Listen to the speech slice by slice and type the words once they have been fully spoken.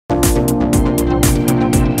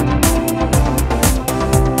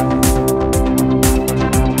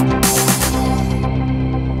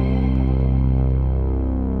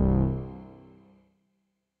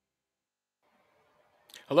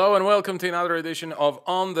Hello and welcome to another edition of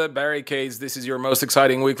On the Barricades. This is your most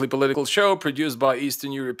exciting weekly political show produced by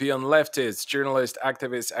Eastern European leftists, journalists,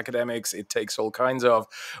 activists, academics. It takes all kinds of.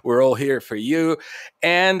 We're all here for you.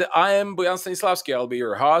 And I am Bojan Stanislavski. I'll be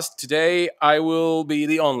your host. Today, I will be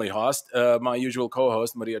the only host. My usual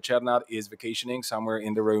co-host, Maria Cernat, is vacationing somewhere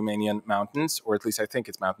in the Romanian mountains, or at least I think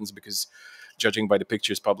it's mountains because judging by the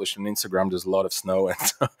pictures published on Instagram, there's a lot of snow. And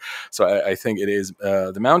so I think it is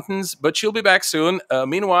the mountains, but she'll be back soon.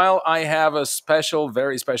 Meanwhile, I have a special,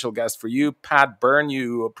 very special guest for you, Pat Byrne.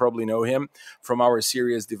 You probably know him from our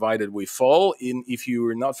series Divided We Fall. If you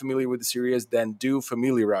are not familiar with the series, then do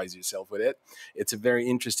familiarize yourself with it. It's a very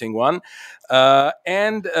interesting one.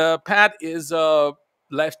 And Pat is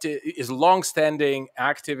is long-standing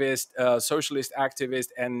activist, socialist activist,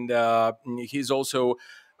 and he's also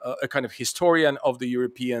a kind of historian of the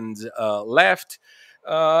European left.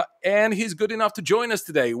 And he's good enough to join us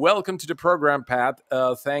today. Welcome to the program, Pat.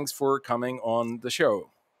 Thanks for coming on the show.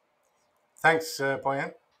 Thanks,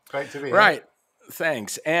 Bojan. Great to be here. Right.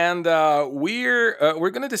 Thanks. And we're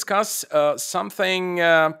going to discuss something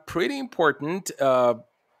pretty important.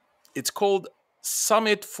 It's called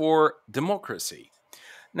Summit for Democracy.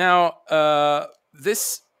 Now,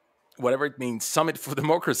 this, whatever it means, Summit for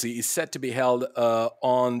Democracy is set to be held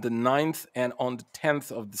on the 9th and on the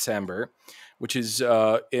 10th of December, which is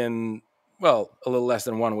in, well, a little less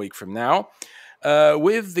than 1 week from now,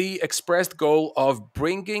 with the expressed goal of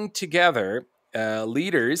bringing together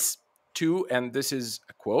leaders to, and this is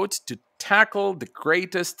a quote, to tackle the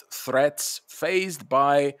greatest threats faced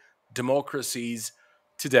by democracies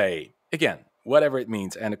today. Again, whatever it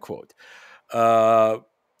means, and a quote.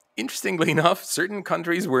 Interestingly enough, certain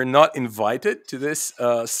countries were not invited to this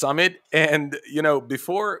summit, and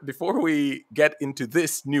before we get into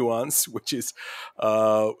this nuance, which is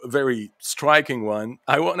a very striking one,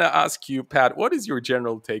 I want to ask you, Pat, what is your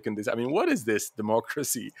general take on this? I mean, what is this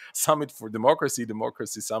democracy summit for democracy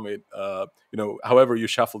summit? However you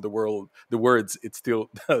shuffle the words, it still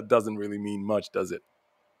doesn't really mean much, does it?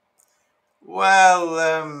 Well,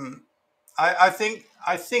 I think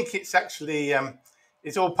it's actually.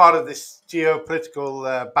 It's all part of this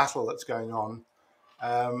geopolitical battle that's going on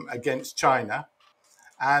against China,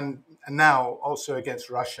 and now also against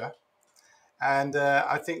Russia. And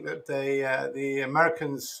I think that the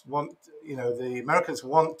Americans want,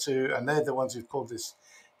 to, and they're the ones who've called this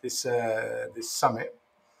summit.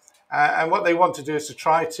 And what they want to do is to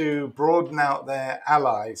try to broaden out their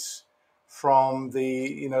allies from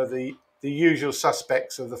the usual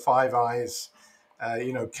suspects of the Five Eyes.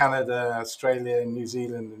 Canada, Australia, New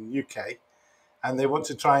Zealand, and UK, and they want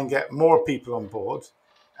to try and get more people on board,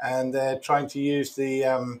 and they're trying to use the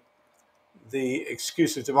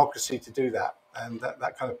excuse of democracy to do that, and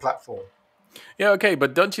that kind of platform. Yeah, okay,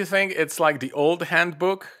 but don't you think it's like the old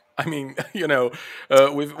handbook? I mean,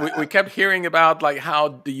 we kept hearing about like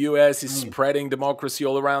how the US is spreading democracy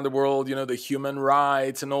all around the world, the human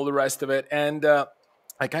rights and all the rest of it, and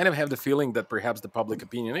I kind of have the feeling that perhaps the public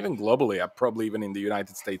opinion, even globally, probably even in the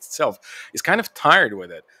United States itself, is kind of tired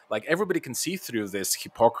with it. Like everybody can see through this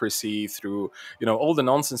hypocrisy, through all the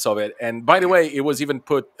nonsense of it. And by the way, it was even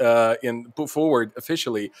put forward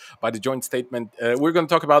officially by the joint statement. We're going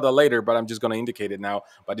to talk about that later, but I'm just going to indicate it now.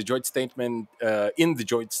 By the joint statement, in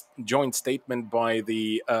the joint statement by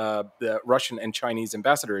the Russian and Chinese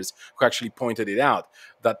ambassadors, who actually pointed it out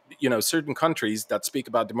that certain countries that speak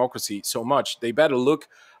about democracy so much, they better look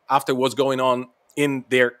after what's going on in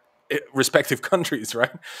their respective countries,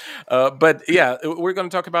 right? But yeah, we're going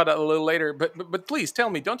to talk about that a little later. But please tell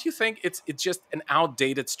me, don't you think it's just an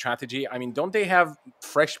outdated strategy? I mean, don't they have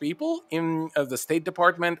fresh people in the State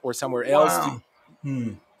Department or somewhere else?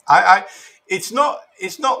 Wow. It's not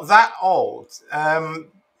that old. I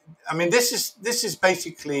mean, this is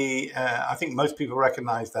basically. I think most people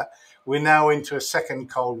recognise that we're now into a second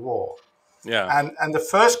Cold War. Yeah, and the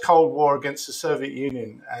first Cold War against the Soviet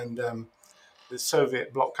Union and the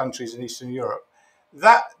Soviet bloc countries in Eastern Europe,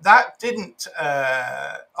 that didn't.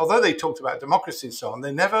 Although they talked about democracy and so on,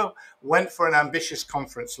 they never went for an ambitious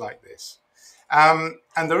conference like this. And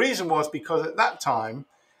the reason was because at that time,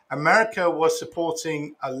 America was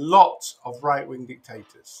supporting a lot of right-wing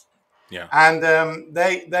dictators. Yeah, and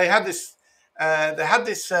they had this. They had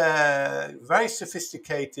this very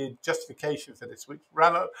sophisticated justification for this, which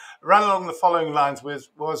ran along the following lines: was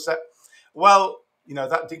that, well,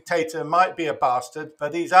 that dictator might be a bastard,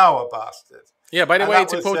 but he's our bastard. Yeah. By the way,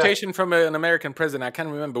 it's a quotation from an American president. I can't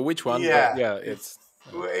remember which one. Yeah, but yeah, it's.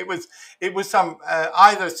 It was some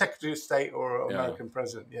either Secretary of State or American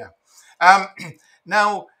president. Yeah.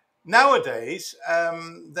 Now, nowadays,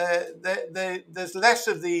 there's less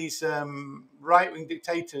of these right-wing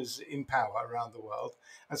dictators in power around the world,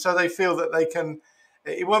 and so they feel that they can.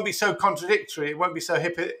 It won't be so contradictory. It won't be so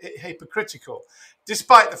hypocritical,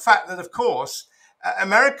 despite the fact that, of course,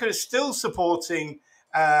 America is still supporting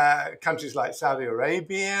countries like Saudi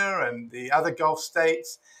Arabia and the other Gulf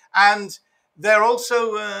states, and they're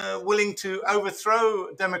also willing to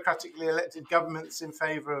overthrow democratically elected governments in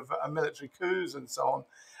favor of military coups and so on.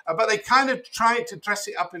 But they kind of try to dress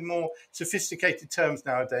it up in more sophisticated terms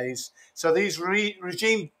nowadays. So these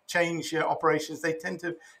regime change operations, they tend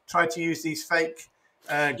to try to use these fake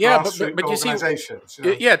Yeah, grassroots but you see, organizations. You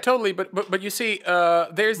know? yeah, totally. But you see,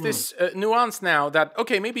 there's Mm, this nuance now that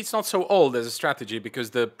okay, maybe it's not so old as a strategy because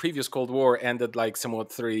the previous Cold War ended like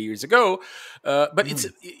somewhat 30 years ago. But it's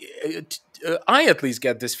mm, I at least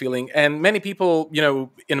get this feeling, and many people, you know,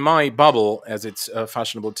 in my bubble, as it's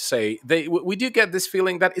fashionable to say, we do get this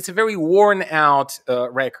feeling that it's a very worn out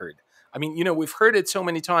record. I mean, you know, we've heard it so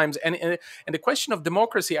many times, and the question of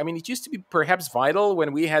democracy. I mean, it used to be perhaps vital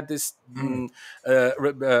when we had this mm,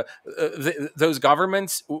 those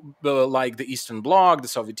governments like the Eastern Bloc, the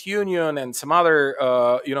Soviet Union, and some other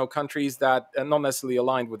you know countries that not necessarily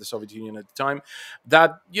aligned with the Soviet Union at the time,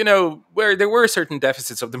 that you know where there were certain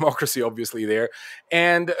deficits of democracy, obviously there,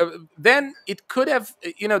 and then it could have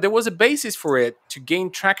you know there was a basis for it to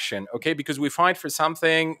gain traction, okay, because we fight for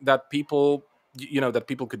something that people you know that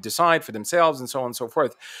people could decide for themselves and so on and so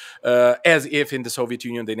forth, as if in the Soviet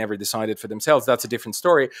Union they never decided for themselves. That's a different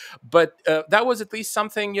story, but that was at least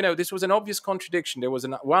something, you know, this was an obvious contradiction. There was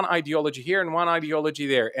one ideology here and one ideology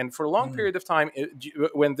there, and for a long mm, period of time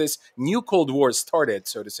when this new Cold War started,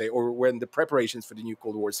 so to say, or when the preparations for the new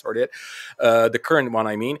Cold War started, the current one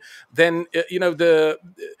I mean, then you know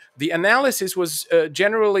the analysis was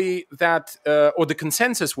generally that or the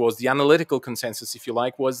consensus was, the analytical consensus if you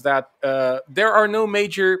like, was that there are no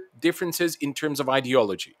major differences in terms of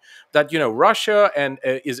ideology. That you know Russia and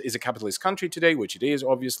is a capitalist country today, which it is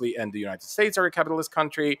obviously, and the United States are a capitalist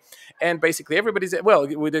country, and basically everybody's, well,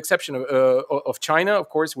 with the exception of China, of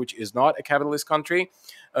course, which is not a capitalist country,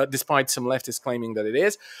 despite some leftists claiming that it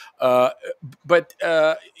is. Uh, but,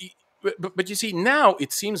 uh, but you see, now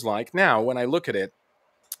it seems like, now when I look at it,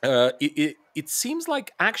 it seems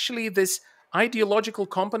like actually this ideological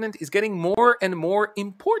component is getting more and more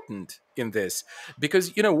important in this,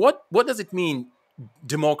 because you know what does it mean,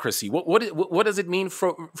 democracy? What does it mean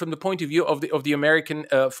from the point of view of the American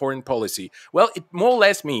foreign policy? Well, it more or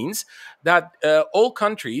less means that all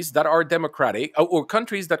countries that are democratic, or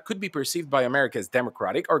countries that could be perceived by America as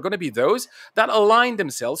democratic, are going to be those that align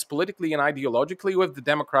themselves politically and ideologically with the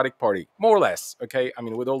Democratic Party, more or less. Okay, I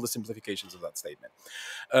mean, with all the simplifications of that statement.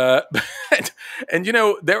 But, and you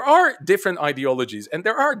know, there are different ideologies, and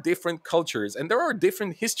there are different cultures, and there are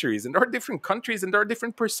different histories, and there are different countries, and there are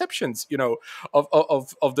different perceptions, you know,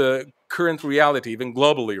 of the current reality, even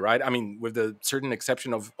globally, right? I mean, with the certain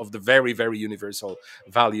exception of the very, very universal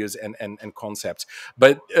values and concepts.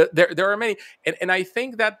 But there are many, and I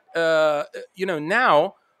think that you know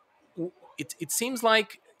now it seems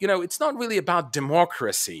like you know it's not really about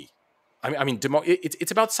democracy.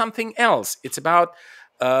 It's about something else. It's about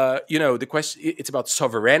you know the question. It's about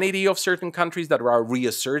sovereignty of certain countries that are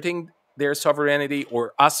reasserting their sovereignty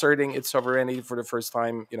or asserting its sovereignty for the first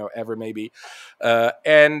time, you know, ever maybe.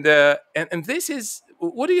 And this is,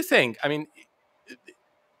 what do you think? I mean,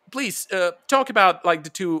 please talk about like the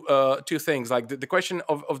two things, like the question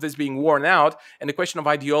of this being worn out and the question of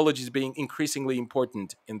ideologies being increasingly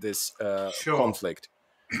important in this sure. conflict.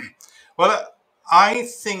 Well, I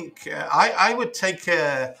think I would take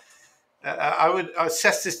I would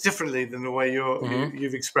assess this differently than the way Hmm.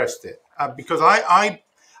 you've expressed it, because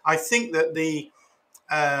I think that the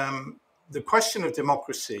question of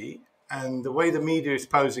democracy and the way the media is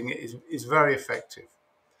posing it is very effective.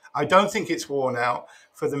 I don't think it's worn out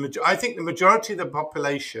for I think the majority of the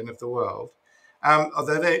population of the world,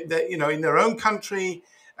 although they you know in their own country,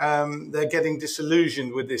 they're getting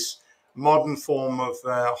disillusioned with this modern form of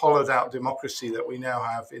hollowed out democracy that we now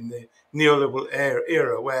have in the neoliberal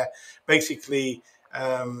era, where basically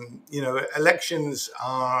you know elections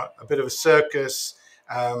are a bit of a circus.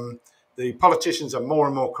 The politicians are more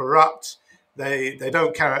and more corrupt. They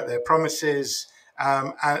don't carry out their promises,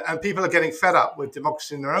 and people are getting fed up with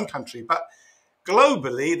democracy in their own country. But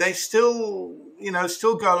globally, they still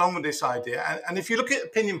still go along with this idea. And if you look at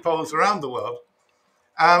opinion polls around the world,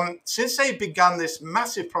 since they begun this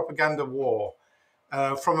massive propaganda war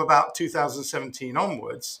from about 2017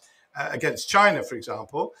 onwards against China, for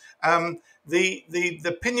example, the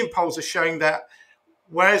opinion polls are showing that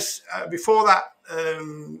Whereas before that,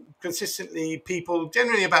 consistently people,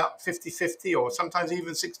 generally about 50-50 or sometimes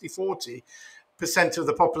even 60-40% of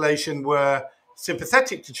the population were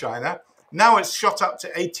sympathetic to China. Now it's shot up to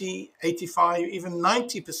 80, 85, even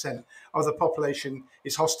 90% of the population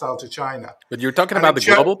is hostile to China. But you're talking And about the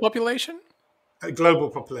global population? A global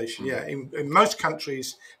population, Mm. yeah. In most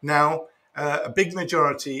countries now, a big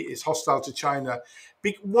majority is hostile to China.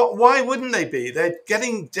 Why wouldn't they be? They're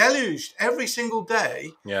getting deluged every single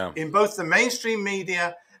day Yeah. in both the mainstream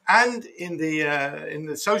media and in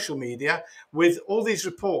the social media with all these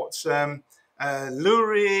reports,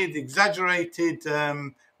 lurid, exaggerated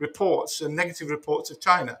reports and negative reports of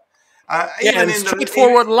China. Yeah, Even and in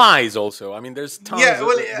straightforward lies also. I mean, there's tons, yeah,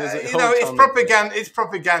 well, there's a you whole know, it's ton of, propaganda. It's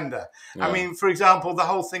propaganda. I yeah, mean, for example, the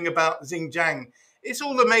whole thing about Xinjiang, it's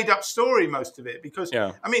all a made-up story, most of it. Because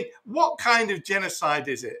yeah, I mean, what kind of genocide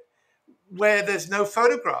is it where there's no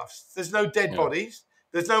photographs, there's no dead yeah, bodies,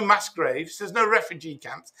 there's no mass graves, there's no refugee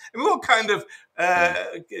camps? I mean, what kind of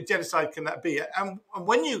yeah, genocide can that be? And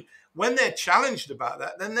when they're challenged about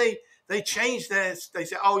that, then they change they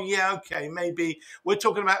say, oh yeah, okay, maybe we're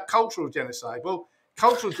talking about cultural genocide. Well,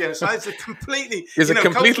 cultural genocide is a completely, it's a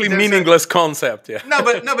cultural completely genocide. meaningless concept. Yeah, No,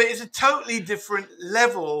 but it's a totally different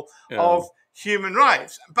level yeah, of human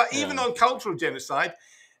rights. But even yeah, on cultural genocide,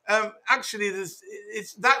 actually,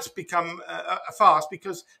 that's become a farce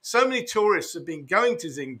because so many tourists have been going to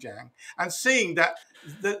Xinjiang and seeing that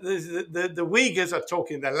the Uyghurs are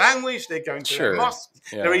talking their language. They're going to their sure, mosques.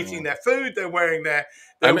 They're yeah, yeah. eating their food.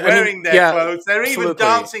 I they're mean, I mean, wearing their yeah, clothes. They're even absolutely.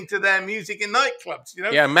 dancing to their music in nightclubs. Yeah,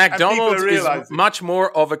 And people are McDonald's is realizing. much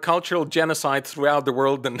more of a cultural genocide throughout the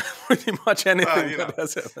world than pretty much Well, anything that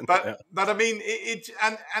has happened. Yeah, but I mean, it's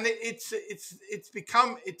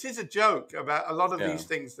become, it is a joke about a lot of yeah, these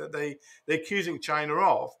things that they're accusing China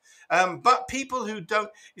of. But people who don't,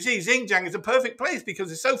 you see, Xinjiang is a perfect place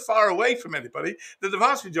because it's so far away from anybody that the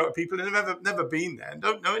vast majority of people have never been there and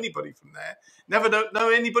don't know anybody from there. Never don't know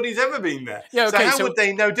anybody's ever been there. yeah. So Okay, how so would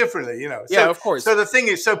they know differently? yeah, So of course. so the thing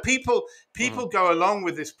is, so people Mhm. people go along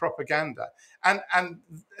with this propaganda, and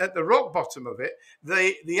at the rock bottom of it,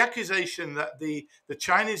 the accusation that the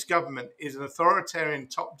Chinese government is an authoritarian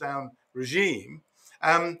top-down regime,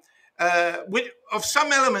 which, of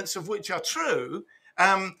some elements of which are true,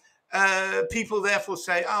 um, people therefore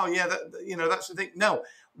say, oh yeah, that's the thing. No,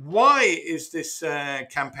 why is this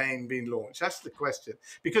campaign being launched? That's the question.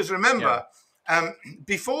 Because Yeah, remember, um,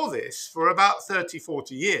 before this, for about 30,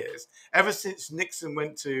 40 years, ever since Nixon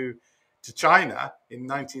went to China in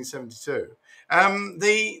 1972,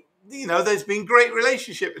 there's been great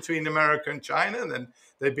relationship between America and China, and then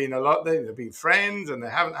they've been friends, and they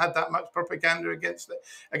haven't had that much propaganda against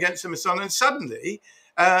them and so on. And suddenly,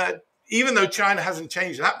 uh, even though China hasn't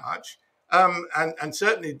changed that much, and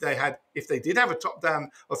certainly if they did have a top-down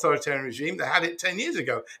authoritarian regime, they had it 10 years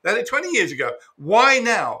ago, they had it 20 years ago. Why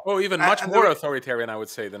now? oh, even And, much and more the authoritarian, I would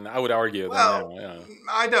say, than I would argue than well, now. Yeah,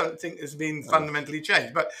 I don't think it's been yeah. fundamentally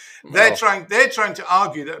changed, but they're Well, trying to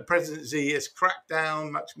argue that President Xi has cracked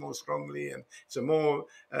down much more strongly and it's a more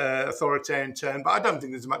authoritarian turn. But I don't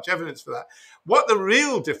think there's much evidence for that. What the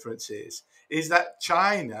real difference is that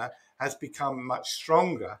China has become much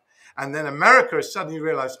stronger, and then America has suddenly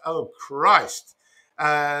realized, oh Christ,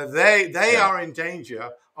 they yeah, are in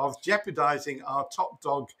danger of jeopardizing our top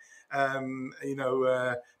dog,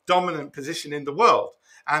 dominant position in the world.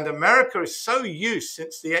 And America is so used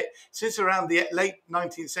since around the late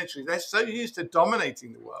 19th century, they're so used to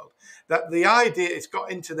dominating the world that the idea, it's got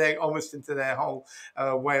almost into their whole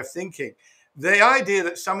way of thinking. The idea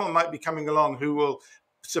that someone might be coming along who will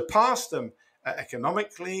surpass them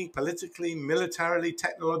economically, politically, militarily,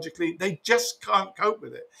 technologically, they just can't cope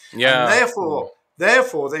with it, and yeah, yeah,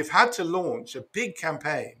 therefore they've had to launch a big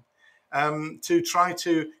campaign to try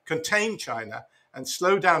to contain China and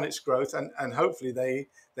slow down its growth, and hopefully they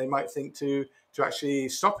might think to actually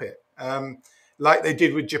stop it, like they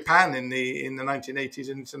did with Japan in the 1980s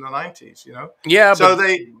and into the 90s. yeah. But So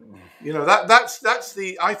that's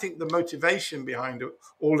the, I think, the motivation behind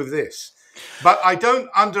all of this. But I don't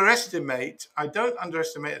underestimate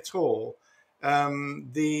at all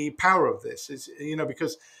the power of this. Is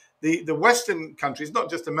because the Western countries, not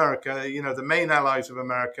just America, the main allies of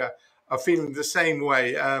America are feeling the same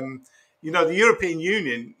way. The European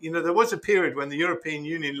Union, there was a period when the European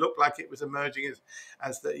Union looked like it was emerging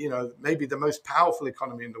as the, maybe the most powerful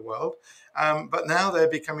economy in the world. But now they're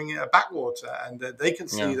becoming a backwater, and they can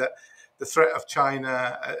see yeah, that the threat of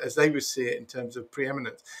China, as they would see it, in terms of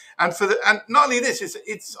preeminence. And not only this,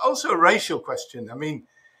 it's also a racial question. I mean,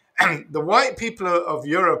 the white people of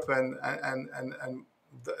Europe and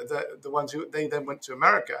the ones who they then went to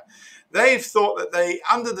America, they've thought that they,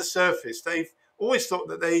 under the surface, they've always thought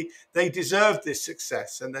that they deserved this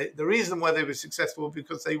success, and the reason why they were successful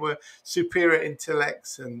because they were superior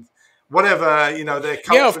intellects and whatever, they're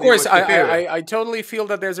Yeah, of culturally were course. superior. I totally feel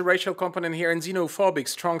that there's a racial component here and xenophobic,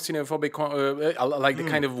 strong xenophobic, like the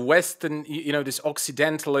kind Mm, of Western, this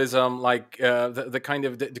Occidentalism, like the kind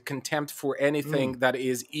of the contempt for anything mm, that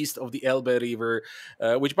is east of the Elbe River,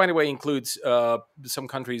 which, by the way, includes some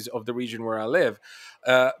countries of the region where I live.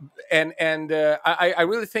 Uh, I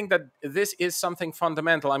really think that this is something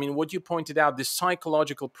fundamental. I mean, what you pointed out, this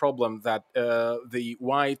psychological problem that the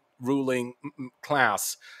white ruling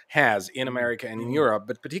class has in mm, America and in mm. Europe,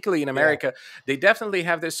 but particularly in Yeah, America, they definitely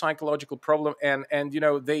have this psychological problem, and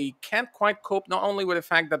they can't quite cope not only with the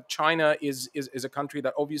fact that China is a country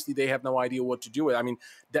that obviously they have no idea what to do with. I mean,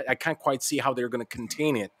 that I can't quite see how they're going to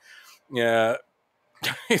contain it. Yeah,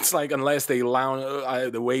 it's like unless they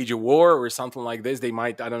the wage a war or something like this, they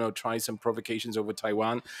might, I don't know, try some provocations over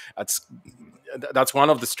Taiwan. That's that's one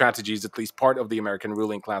of the strategies. At least part of the American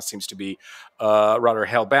ruling class seems to be rather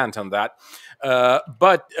hell bent on that.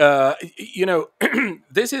 But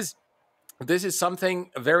this is something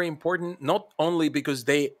very important, not only because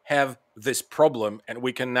they have this problem and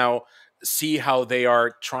we can now see how they are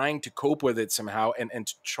trying to cope with it somehow and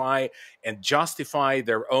to try and justify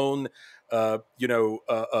their own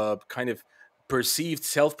kind of perceived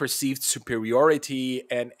self-perceived superiority,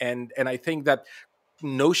 and I think that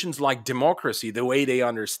notions like democracy, the way they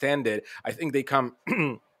understand it, I think they come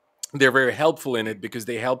they're very helpful in it because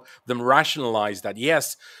they help them rationalize that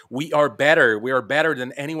yes, we are better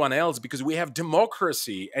than anyone else because we have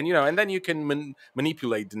democracy, and then you can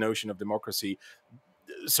manipulate the notion of democracy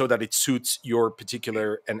so that it suits your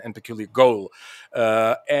particular and peculiar goal.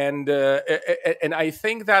 And I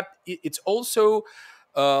think that it's also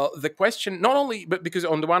the question, not only but because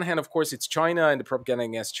on the one hand, of course, it's China and the propaganda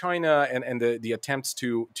against China and the attempts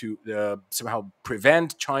to somehow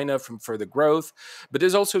prevent China from further growth, but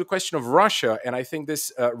there's also the question of Russia, and I think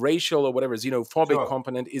this racial or whatever xenophobic sure,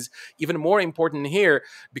 component is even more important here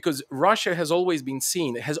because Russia has always been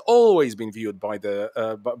seen, has always been viewed by the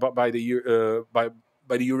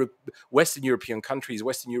by the Western European countries,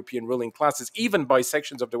 Western European ruling classes, even by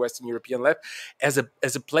sections of the Western European left, as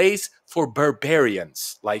a place for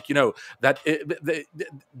barbarians. Like that the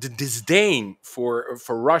disdain for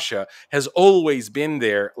Russia has always been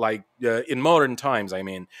there, like in modern times. I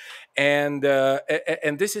mean, and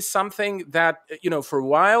this is something that for a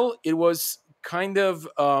while it was kind of.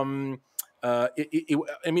 I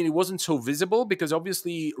mean, it wasn't so visible because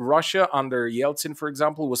obviously Russia under Yeltsin, for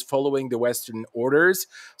example, was following the Western orders.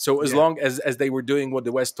 So as yeah, long as they were doing what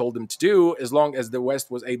the West told them to do, as long as the West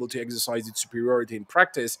was able to exercise its superiority in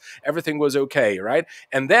practice, everything was okay, right?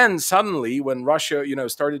 And then suddenly, when Russia,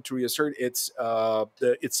 started to reassert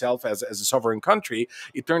itself as a sovereign country,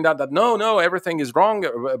 it turned out that no, everything is wrong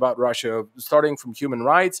about Russia, starting from human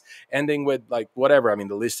rights, ending with like whatever. I mean,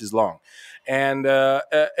 the list is long, and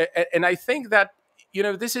I think that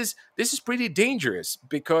this is pretty dangerous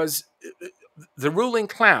because the ruling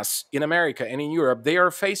class in America and in Europe, they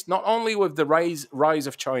are faced not only with the rise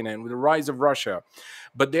of China and with the rise of Russia,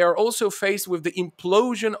 but they are also faced with the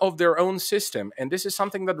implosion of their own system. And this is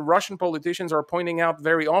something that Russian politicians are pointing out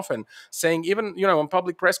very often, saying, even on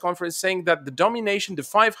public press conference, saying that the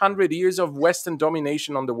 500 years of Western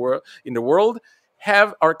domination on the world in the world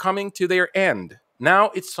are coming to their end.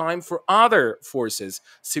 Now it's time for other forces,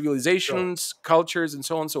 sure, civilizations, cultures, and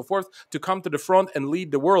so on and so forth, to come to the front and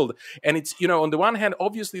lead the world. And it's, on the one hand,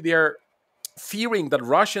 obviously they are fearing that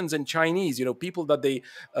Russians and Chinese, people that they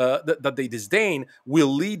disdain,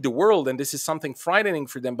 will lead the world, and this is something frightening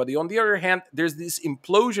for them. But on the other hand, there's this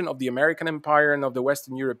implosion of the American empire and of the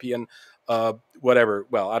Western European, whatever.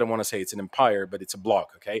 Well, I don't want to say it's an empire, but it's a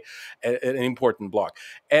bloc, okay, an important bloc,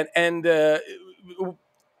 and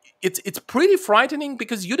it's pretty frightening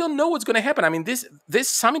because you don't know what's going to happen. I mean, this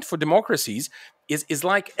summit for democracies is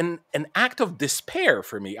like an act of despair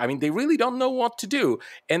for me. I mean, they really don't know what to do,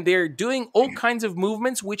 and they're doing all kinds of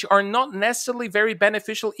movements which are not necessarily very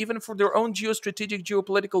beneficial, even for their own geostrategic,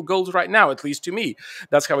 geopolitical goals right now. At least to me,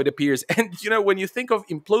 that's how it appears. And when you think of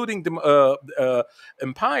imploding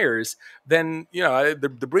empires, then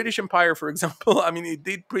the British Empire, for example. I mean, it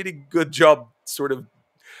did pretty good job, sort of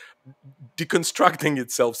deconstructing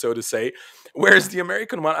itself, so to say. Whereas the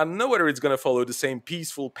American one, I don't know whether it's going to follow the same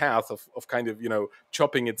peaceful path of kind of,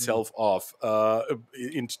 chopping mm. itself off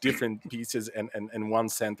into different pieces and one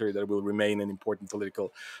center that will remain an important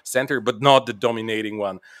political center, but not the dominating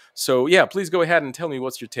one. So, yeah, please go ahead and tell me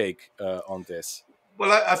what's your take on this.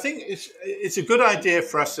 Well, I think it's a good idea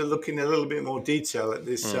for us to look in a little bit more detail at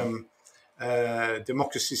this Mm,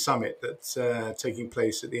 democracy summit that's taking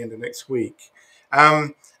place at the end of next week,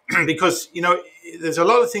 um, because there's a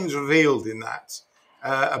lot of things revealed in that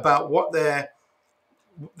about what the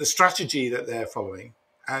strategy that they're following,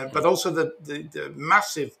 but mm. also the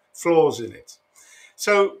massive flaws in it.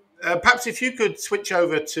 So perhaps if you could switch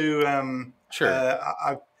over to, Sure.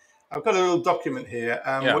 I've got a little document here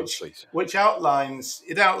Yeah, please. which outlines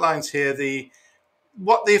here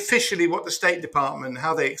what the State Department,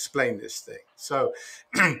 how they explain this thing. So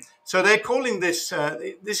so they're calling this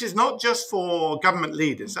this is not just for government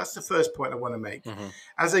leaders. That's the first point I want to make. Hmm.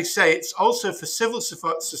 As they say, it's also for civil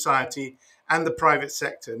society and the private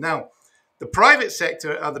sector. Now, the private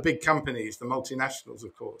sector are the big companies, the multinationals,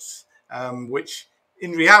 of course, which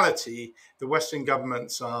in reality the Western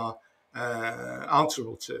governments are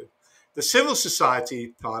answerable to. The civil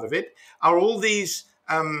society part of it are all these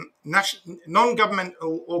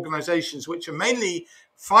non-governmental organizations, which are mainly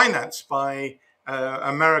financed by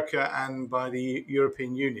America and by the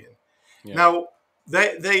European Union. Yeah. Now,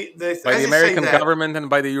 they By as the they say American there, government and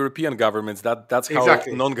by the European governments. That's how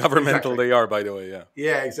exactly, non-governmental exactly. they are, by the way. Yeah.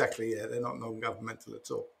 Yeah, exactly. Yeah, they're not non-governmental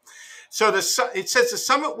at all. So it says the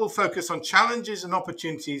summit will focus on challenges and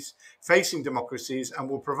opportunities facing democracies and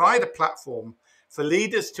will provide a platform for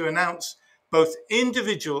leaders to announce both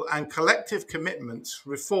individual and collective commitments,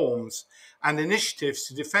 reforms, and initiatives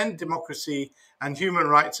to defend democracy and human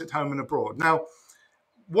rights at home and abroad. Now,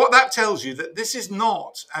 what that tells you that this is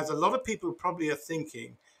not, as a lot of people probably are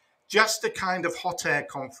thinking, just a kind of hot air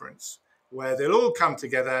conference where they'll all come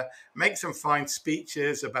together, make some fine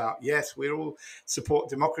speeches about, yes, we all support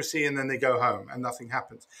democracy, and then they go home and nothing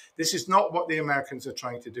happens. This is not what the Americans are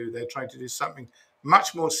trying to do. They're trying to do something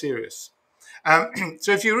much more serious.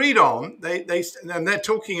 So if you read on, they're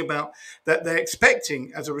talking about that they're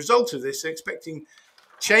expecting, as a result of this, they're expecting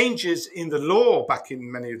changes in the law back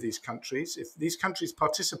in many of these countries. If these countries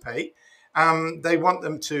participate, they want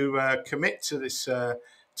them to commit to this,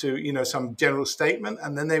 to some general statement,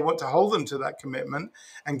 and then they want to hold them to that commitment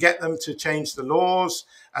and get them to change the laws,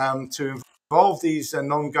 to involve these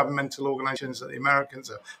non-governmental organizations that the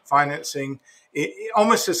Americans are financing,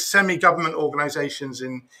 almost as semi-government organizations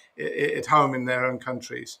at home in their own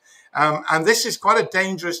countries. And this is quite a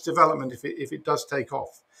dangerous development if it does take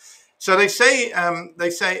off. So they say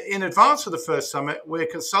in advance of the first summit, we're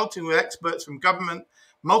consulting with experts from government,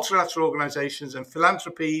 multilateral organizations, and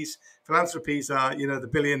philanthropies. Philanthropies are, the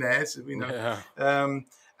billionaires,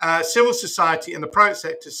 Yeah. civil society and the private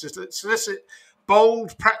sector to solicit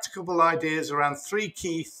bold, practicable ideas around three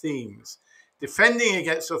key themes. Defending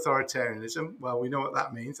against authoritarianism. Well, we know what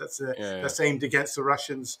that means. Yeah. That's aimed against the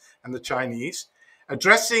Russians and the Chinese.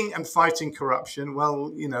 Addressing and fighting corruption.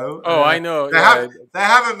 Well, Oh, I know. Yeah. they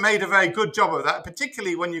haven't made a very good job of that,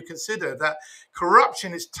 particularly when you consider that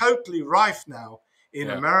corruption is totally rife now in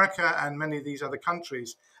Yeah. America and many of these other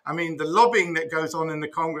countries. I mean, the lobbying that goes on in the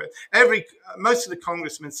Congress, most of the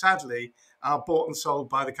congressmen, sadly, are bought and sold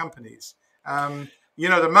by the companies.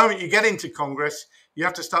 The moment you get into Congress, you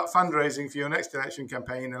have to start fundraising for your next election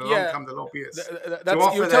campaign, and along Yeah. come the lobbyists to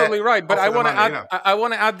That's you're totally right, but I offer the want to money. add I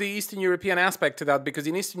want to add the Eastern European aspect to that, because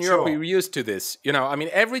in Eastern Europe Sure. we're used to this. I mean,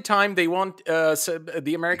 every time they want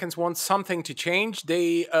the Americans want something to change,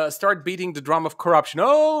 they start beating the drum of corruption.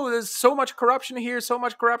 Oh, there's so much corruption here, so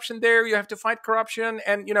much corruption there. You have to fight corruption,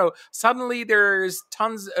 and suddenly there's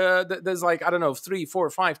tons. There's like, I don't know, 3, 4,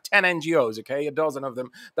 5, 10 NGOs, okay, a dozen of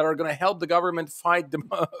them that are going to help the government fight them,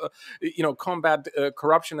 combat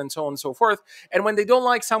corruption and so on and so forth. And when they don't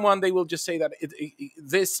like someone, they will just say that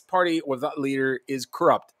this party or that leader is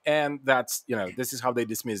corrupt, and that's this is how they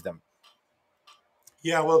dismiss them.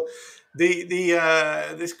 Yeah, well, the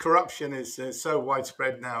this corruption is so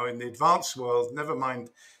widespread now in the advanced world. Never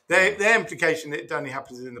mind their implication; it only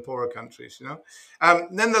happens in the poorer countries.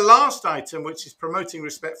 Then the last item, which is promoting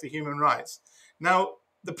respect for human rights. Now,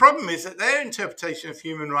 the problem is that their interpretation of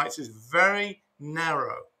human rights is very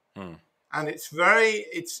narrow, and it's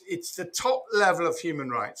the top level of human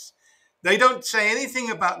rights. They don't say anything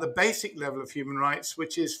about the basic level of human rights,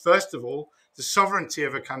 which is, first of all, the sovereignty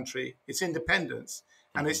of a country, its independence,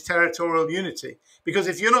 and its territorial unity. Because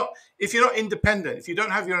if you're not independent, if you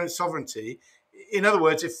don't have your own sovereignty, in other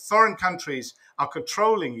words, if foreign countries are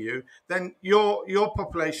controlling you, then your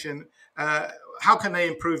population, how can they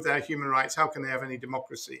improve their human rights? How can they have any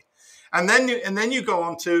democracy? And then you go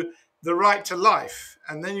on to the right to life,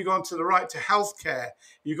 and then you go on to the right to healthcare.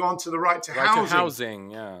 You go on to the right to housing,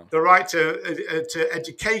 Yeah. the right to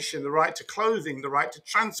education, the right to clothing, the right to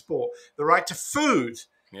transport, the right to food.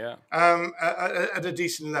 Yeah. At a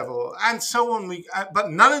decent level, and so on.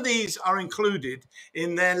 But none of these are included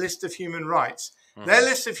in their list of human rights. Their Hmm.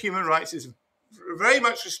 list of human rights is very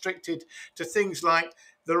much restricted to things like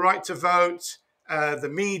the right to vote, the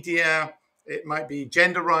media, it might be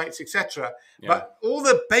gender rights, etc. Yeah. But all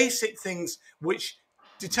the basic things which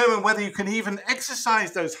determine whether you can even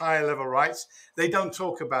exercise those higher level rights, they don't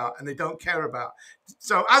talk about and they don't care about.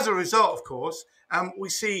 So as a result, of course, we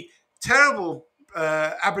see terrible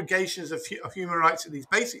abrogations of human rights at these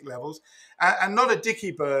basic levels, and not a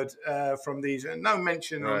dicky bird from these, no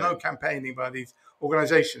mention or no Right. campaigning by these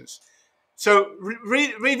organizations. So,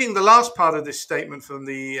 reading the last part of this statement from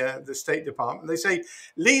the State Department, they say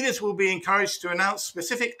leaders will be encouraged to announce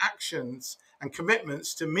specific actions and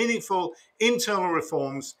commitments to meaningful internal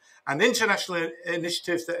reforms and international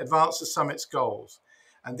initiatives that advance the summit's goals.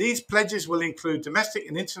 And these pledges will include domestic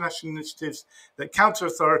and international initiatives that counter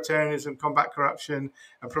authoritarianism, combat corruption,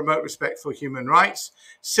 and promote respect for human rights.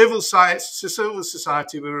 Civil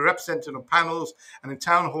society will be represented on panels and in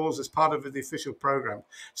town halls as part of the official program.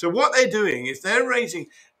 So what they're doing is they're raising,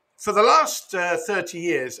 for the last 30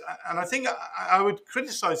 years, and I think I would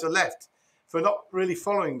criticize the left for not really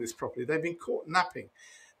following this properly. They've been caught napping.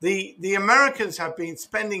 The Americans have been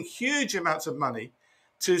spending huge amounts of money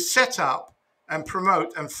to set up and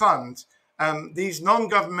promote and fund these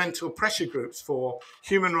non-governmental pressure groups for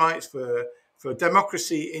human rights, for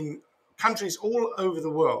democracy in countries all over the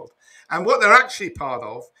world. And what they're actually part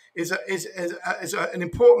of is an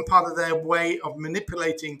important part of their way of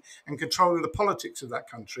manipulating and controlling the politics of that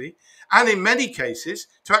country, and in many cases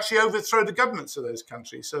to actually overthrow the governments of those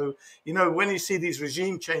countries. So, you know, when you see these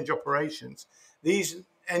regime change operations, these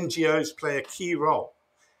NGOs play a key role.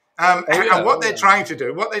 Oh And yeah. what Oh they're yeah. trying to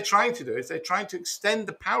do, is they're trying to extend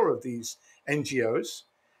the power of these NGOs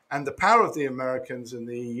and the power of the Americans and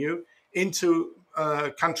the EU into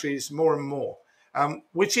countries more and more,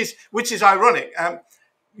 which is ironic.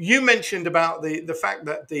 You mentioned about the fact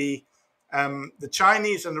that the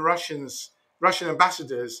Chinese and the Russian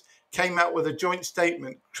ambassadors came out with a joint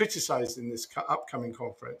statement criticizing this upcoming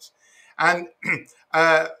conference, and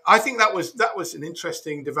I think that was an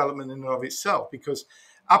interesting development in and of itself, because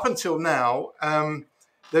up until now,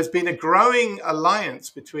 there's been a growing alliance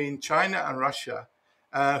between China and Russia,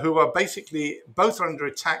 who are basically both under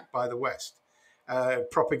attack by the West,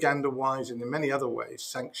 propaganda-wise and in many other ways,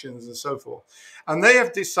 sanctions and so forth. And they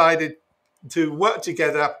have decided to work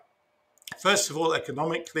together, first of all,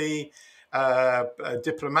 economically,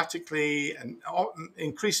 diplomatically, and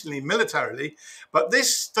increasingly militarily. But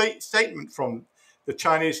this statement from the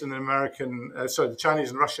Chinese and the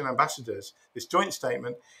Chinese and Russian ambassadors, this joint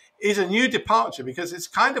statement, is a new departure, because it's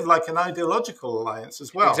kind of like an ideological alliance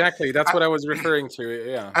as well. Exactly. That's what I was referring to.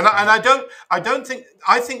 Yeah. And I don't think,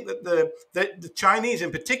 I think that the Chinese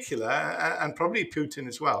in particular, and probably Putin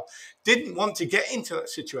as well, didn't want to get into that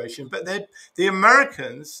situation, but the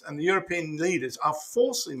Americans and the European leaders are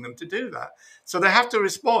forcing them to do that. So they have to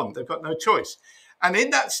respond. They've got no choice. And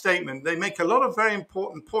in that statement, they make a lot of very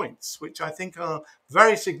important points, which I think are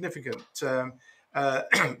very significant,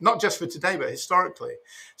 not just for today, but historically.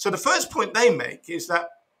 So the first point they make is that,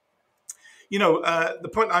 you know, the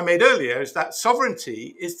point I made earlier is that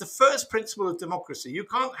sovereignty is the first principle of democracy. You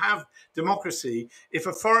can't have democracy if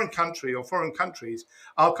a foreign country or foreign countries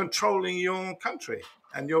are controlling your country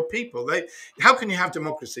and your people. How can you have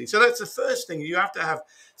democracy? So that's the first thing. You have to have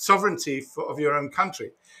sovereignty of your own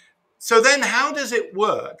country. So then how does it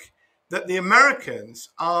work that the Americans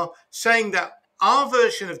are saying that our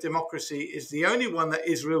version of democracy is the only one that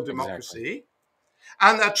is real Exactly. democracy,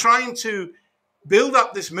 and they're trying to build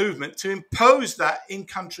up this movement to impose that in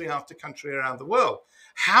country after country around the world?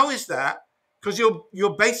 How is that? Because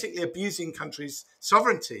you're basically abusing countries'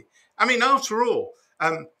 sovereignty. I mean, after all,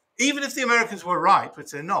 even if the Americans were right, which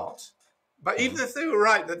they're not, but Hmm. even if they were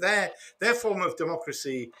right that their form of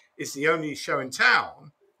democracy is the only show in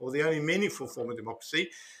town, or the only meaningful form of democracy,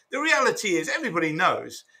 the reality is everybody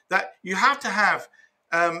knows that you have to have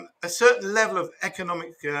a certain level of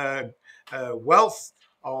economic wealth,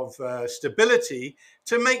 of stability,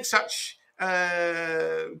 to make such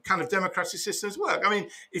kind of democratic systems work. I mean,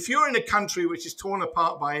 if you're in a country which is torn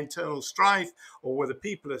apart by internal strife, or where the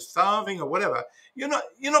people are starving or whatever, you're not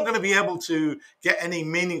going to be able to get any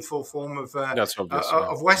meaningful form That's obvious. Yeah.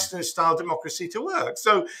 of Western style democracy to work.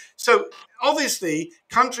 So obviously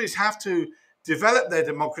countries have to develop their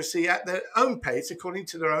democracy at their own pace, according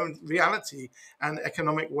to their own reality and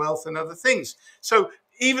economic wealth and other things. So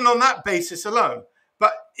even on that basis alone.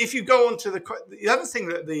 But if you go on to the other thing,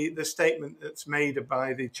 that the statement that's made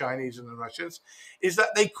by the Chinese and the Russians, is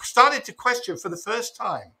that they started to question for the first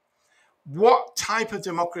time what type of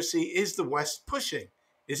democracy is the West pushing?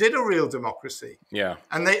 Is it a real democracy? Yeah.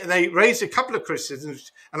 And they raised a couple of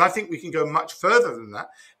criticisms, and I think we can go much further than that.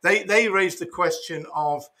 They raised the question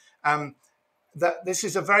of that this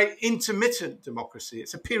is a very intermittent democracy.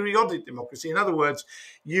 It's a periodic democracy. In other words,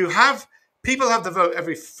 you have people have the vote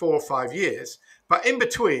every 4 or 5 years, but in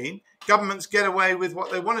between, governments get away with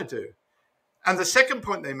what they want to do. And the second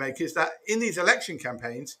point they make is that in these election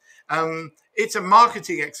campaigns, it's a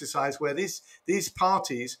marketing exercise where these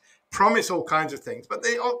parties promise all kinds of things, but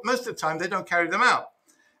most of the time they don't carry them out.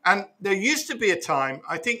 And there used to be a time,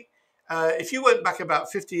 I think, if you went back about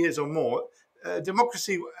 50 years or more,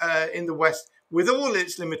 democracy in the West, with all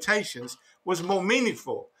its limitations, was more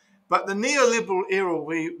meaningful. But the neoliberal era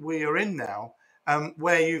we are in now,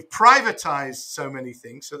 where you've privatized so many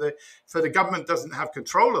things, so the government doesn't have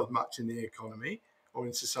control of much in the economy or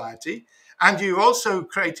in society, and you've also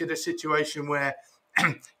created a situation where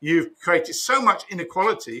you've created so much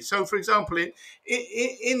inequality. So, for example,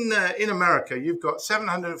 in America, you've got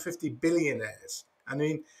 750 billionaires. I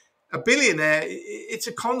mean, a billionaire, it's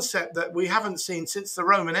a concept that we haven't seen since the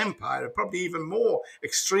Roman Empire, probably even more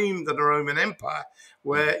extreme than the Roman Empire,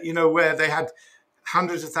 where, where they had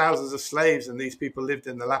hundreds of thousands of slaves and these people lived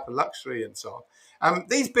in the lap of luxury and so on.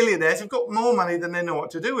 These billionaires have got more money than they know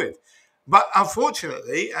what to do with. But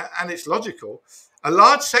unfortunately, and it's logical, a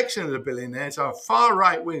large section of the billionaires are far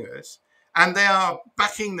right wingers, and they are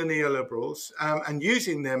backing the neoliberals and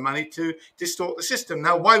using their money to distort the system.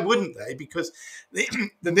 Now, why wouldn't they? Because the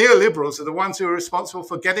neoliberals are the ones who are responsible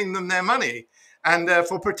for getting them their money and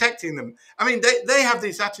for protecting them. I mean, they have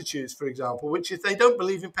these attitudes, for example, which is they don't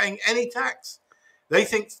believe in paying any tax. They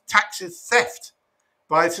think tax is theft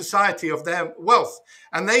by society of their wealth.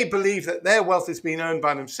 And they believe that their wealth is being earned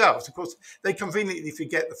by themselves. Of course, they conveniently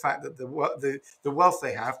forget the fact that the wealth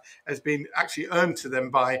they have has been actually earned to them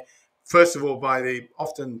by, first of all, by the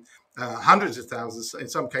often hundreds of thousands, in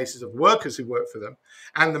some cases, of workers who work for them,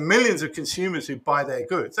 and the millions of consumers who buy their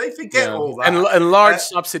goods. They forget all that. And large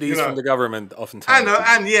subsidies from the government, oftentimes.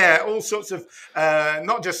 And all sorts of,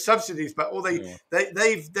 not just subsidies, but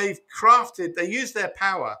they've crafted, they use their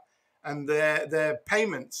power and their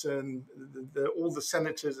payments and all the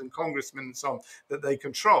senators and congressmen and so on that they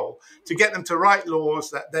control to get them to write laws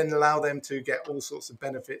that then allow them to get all sorts of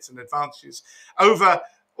benefits and advantages over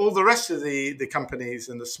all the rest of the companies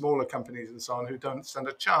and the smaller companies and so on who don't stand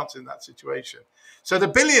a chance in that situation. So the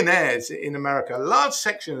billionaires in America, a large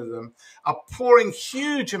section of them, are pouring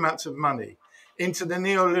huge amounts of money into the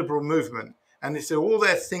neoliberal movement and into all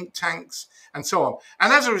their think tanks and so on.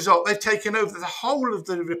 And as a result, they've taken over the whole of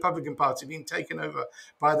the Republican Party, being taken over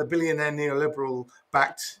by the billionaire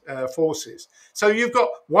neoliberal-backed forces. So you've got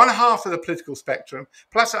one half of the political spectrum,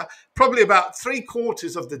 plus probably about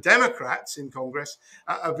 3/4 of the Democrats in Congress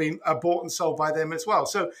are bought and sold by them as well.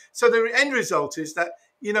 So the end result is that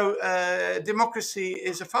democracy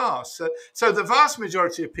is a farce. So the vast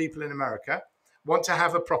majority of people in America want to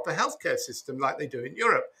have a proper healthcare system like they do in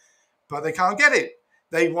Europe, but they can't get it.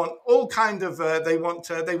 They want all kind of they want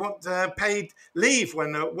paid leave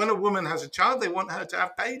when a woman has a child. They want her to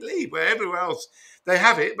have paid leave, where everywhere else they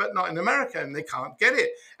have it, but not in America, and they can't get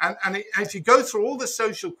it. And as you go through all the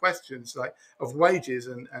social questions like of wages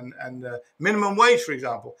and minimum wage, for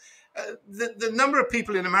example, the number of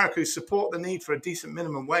people in America who support the need for a decent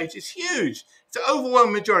minimum wage is huge. It's an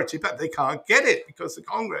overwhelming majority, but they can't get it because the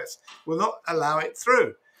Congress will not allow it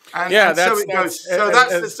through. And so it goes. So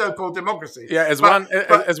that's the so-called democracy. Yeah,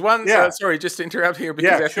 sorry, just to interrupt here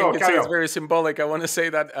because I think it's very symbolic. I want to say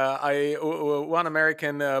that one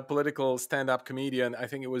American political stand-up comedian, I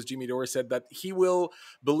think it was Jimmy Dore, said that he will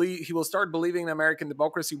start believing in American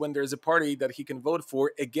democracy when there's a party that he can vote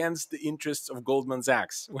for against the interests of Goldman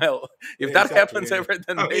Sachs. Well, if that happens ever,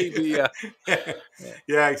 then maybe.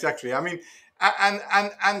 Yeah, exactly. I mean,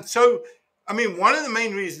 and so. I mean, one of the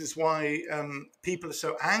main reasons why people are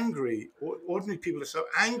so angry, ordinary people are so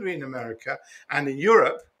angry in America and in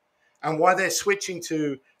Europe, and why they're switching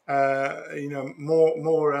to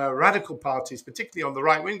more radical parties, particularly on the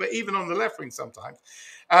right wing, but even on the left wing sometimes,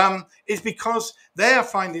 is because they are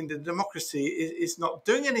finding that democracy is not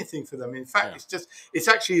doing anything for them. In fact, it's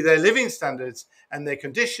actually their living standards and their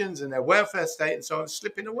conditions and their welfare state and so on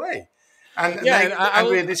slipping away. And Yeah, and they I and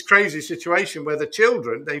we're will. in this crazy situation where the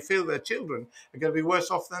children, they feel their children are going to be worse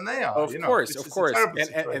off than they are. This Of is a course, terrible and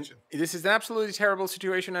situation. this is an absolutely terrible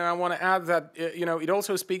situation. And I want to add that it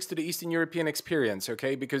also speaks to the Eastern European experience,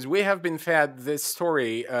 okay? Because we have been fed this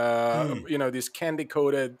story, Mm, this candy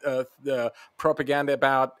coated the propaganda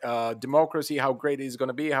about democracy, how great it is going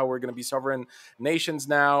to be, how we're going to be sovereign nations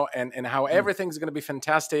now, and how mm, everything's going to be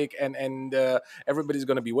fantastic, and everybody's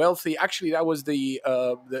going to be wealthy. Actually, that was the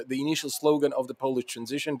initial slogan of the Polish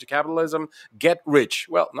transition to capitalism: "Get rich."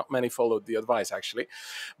 Well, not many followed the advice, actually,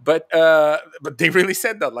 but they really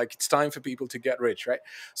said that, like, it's time for people to get rich, right?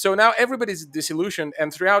 So now everybody's disillusioned,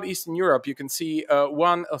 and throughout Eastern Europe you can see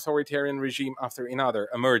one authoritarian regime after another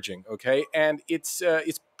emerging, okay? And it's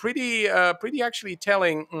pretty actually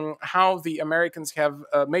telling, how the Americans have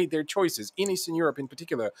made their choices in Eastern Europe in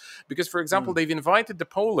particular, because, for example, mm. they've invited the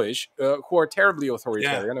Polish, who are terribly Yeah,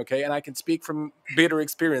 authoritarian, okay? And I can speak from bitter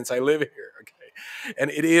experience, I live here, okay? And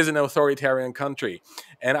it is an authoritarian country,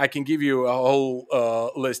 and I can give you a whole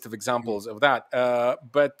list of mm, examples of that.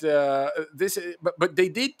 But they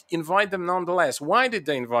did invite them nonetheless. Why did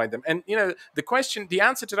they invite them? And the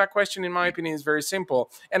answer to that question, in my opinion, is very simple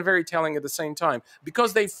and very telling at the same time.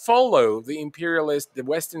 Because they follow the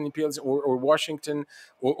Western imperialist, or Washington,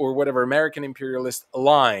 or whatever American imperialist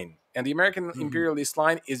line. And the American mhm. imperialist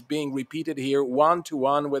line is being repeated here one to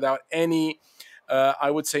one without any,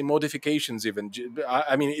 I would say, modifications. Even,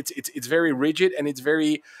 I mean, it's very rigid, and it's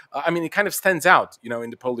very. I mean, it kind of stands out, in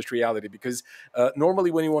the Polish reality, because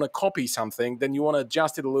normally when you want to copy something, then you want to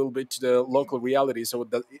adjust it a little bit to the local reality, so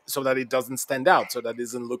that it doesn't stand out, so that it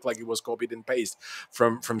doesn't look like it was copied and pasted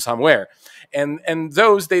from somewhere. And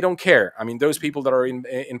those, they don't care. I mean, those people that are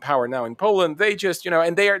in power now in Poland, they just,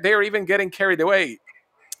 and they are even getting carried away.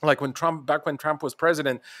 Like when Trump was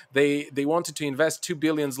president, they wanted to invest 2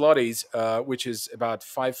 billion zlotys, which is about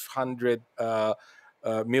 500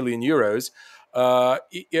 million euros.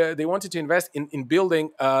 They wanted to invest in building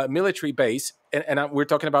a military base, and we're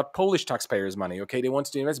talking about Polish taxpayers' money. Okay, they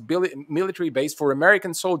wanted to invest military base for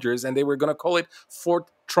American soldiers, and they were going to call it Fort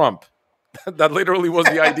Trump. That literally was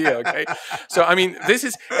the idea. Okay, so I mean, this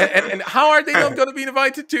is, and how are they not going to be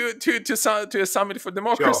invited to a summit for Sure.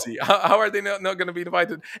 democracy? How are they not going to be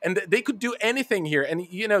invited? And they could do anything here. And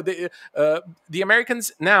the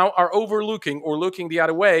Americans now are overlooking or looking the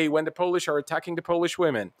other way when the Polish are attacking the Polish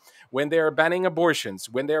women, when they are banning abortions,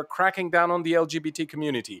 when they are cracking down on the LGBT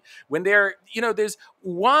community, when they are, there's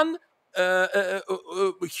one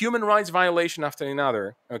human rights violation after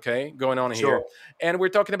another, okay, going on here. Sure. And we're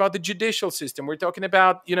talking about the judicial system. We're talking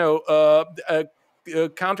about,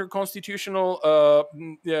 counter constitutional,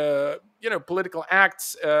 political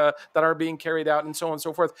acts that are being carried out, and so on and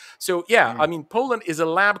so forth. So yeah, I Mm. mean, Poland is a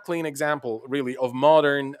lab clean example, really, of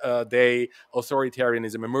modern day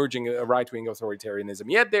authoritarianism, emerging right wing authoritarianism.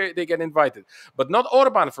 Yet they get invited, but not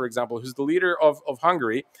Orban, for example, who's the leader of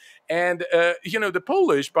Hungary. And the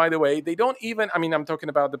Polish, by the way, they don't even. I mean, I'm talking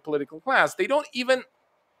about the political class. They don't even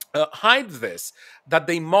hide this, that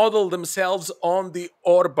they model themselves on the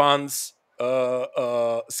Orban's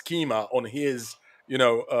schema, on his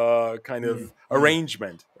kind Mm. of Mm.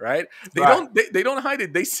 arrangement, right? They Right. don't they don't hide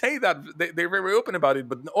it. They say that they're very open about it.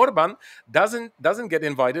 But Orban doesn't get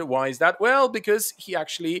invited. Why is that? Well, because he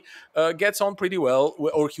actually gets on pretty well,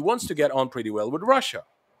 or he wants to get on pretty well with Russia.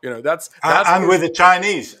 That's And with his. the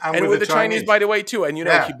Chinese, and And with with the the Chinese, by Chinese. the way, too. And he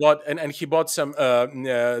Yeah. bought, and he bought some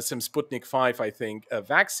Sputnik 5, I think,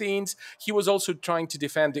 vaccines. He was also trying to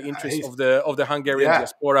defend the interests He's of the Hungarian yeah.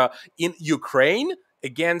 diaspora in Ukraine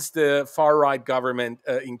against the far right government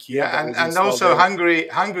in Kiev that Yeah, was and installed also there.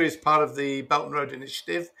 Hungary is part of the Belt and Road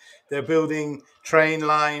Initiative. They're building train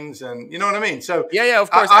lines, and you know what I mean. So Yeah, yeah, of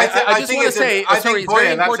course. I I just think want to it's a say, I sorry, think it's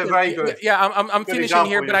very Boyan, that's a important. very Yeah, good yeah, I'm good finishing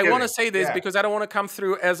here, example but you're I want to giving. say this Yeah. because I don't want to come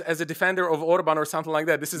through as a defender of Orban or something like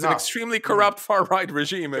that. This is an No. extremely Mm. corrupt far right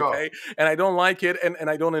regime, Sure. okay? And I don't like it, and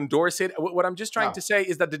I don't endorse it. What I'm just trying No. to say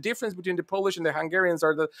is that the difference between the Polish and the Hungarians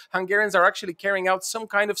are the Hungarians are actually carrying out some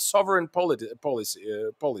kind of sovereign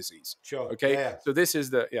policies, Sure. okay? Yeah. So this is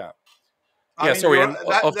the, yeah. I Yeah, mean, sorry, and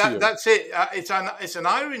off to you. that's it. It's an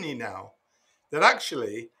irony now that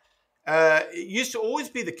actually it used to always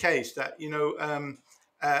be the case that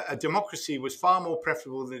a democracy was far more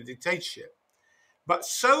preferable than a dictatorship, but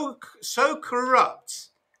so corrupt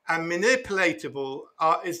and manipulatable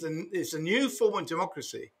is the new form of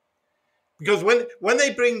democracy. Because when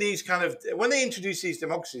they bring these when they introduce these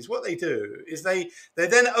democracies, what they do is they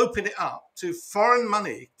then open it up to foreign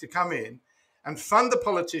money to come in and fund the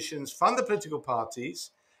politicians, fund the political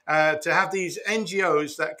parties, to have these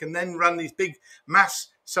NGOs that can then run these big mass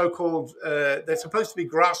so-called, they're supposed to be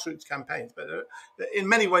grassroots campaigns, but in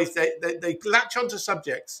many ways they latch onto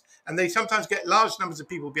subjects and they sometimes get large numbers of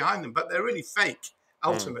people behind them, but they're really fake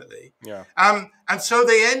ultimately. Yeah. And so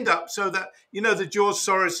they end up so that, the George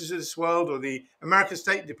Soroses of this world or the American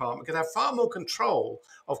State Department can have far more control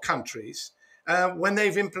of countries when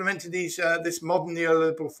they've implemented this modern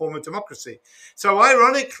neoliberal form of democracy. So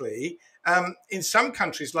ironically, in some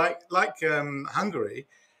countries like Hungary,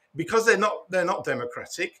 because they're not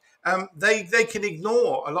democratic, they can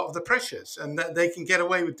ignore a lot of the pressures, and that they can get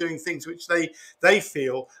away with doing things which they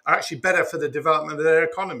feel are actually better for the development of their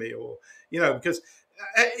economy, or because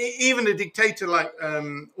even a dictator like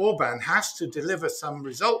Orban has to deliver some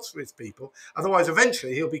results for his people, otherwise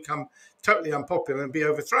eventually he'll become totally unpopular and be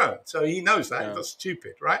overthrown. So he knows that. He's not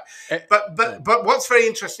stupid, right? But what's very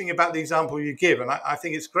interesting about the example you give, and I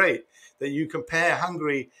think it's great that you compare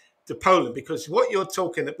Hungary to Poland, because what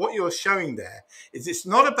you're showing there is it's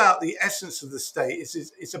not about the essence of the state.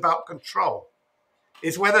 It's about control.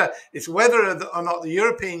 It's whether or not the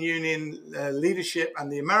European Union leadership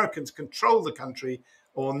and the Americans control the country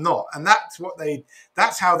or not, and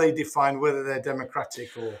that's how they define whether they're democratic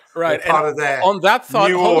or part of their on that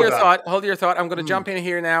thought. new hold order. Hold your thought. I'm going to jump in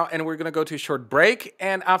here now, and we're going to go to a short break.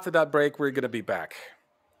 And after that break, we're going to be back.